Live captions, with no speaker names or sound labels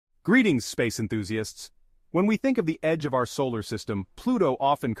Greetings, space enthusiasts. When we think of the edge of our solar system, Pluto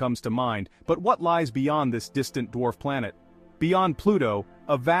often comes to mind, but what lies beyond this distant dwarf planet? Beyond Pluto,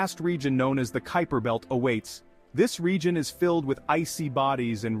 a vast region known as the Kuiper Belt awaits. This region is filled with icy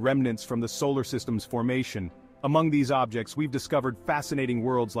bodies and remnants from the solar system's formation. Among these objects, we've discovered fascinating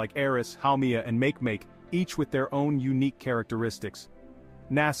worlds like Eris, Haumea, and Makemake, each with their own unique characteristics.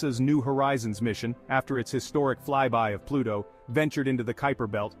 NASA's New Horizons mission, after its historic flyby of Pluto, ventured into the Kuiper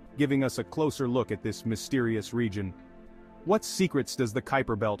Belt, giving us a closer look at this mysterious region. What secrets does the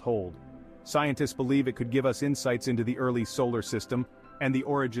Kuiper Belt hold? Scientists believe it could give us insights into the early solar system and the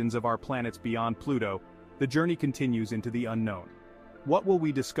origins of our planets beyond Pluto. The journey continues into the unknown. What will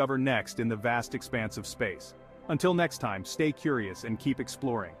we discover next in the vast expanse of space? Until next time, stay curious and keep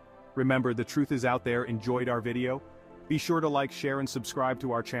exploring. Remember, the truth is out there. Enjoyed our video? Be sure to like, share, and subscribe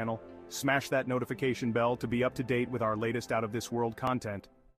to our channel. Smash that notification bell to be up to date with our latest out-of-this-world content.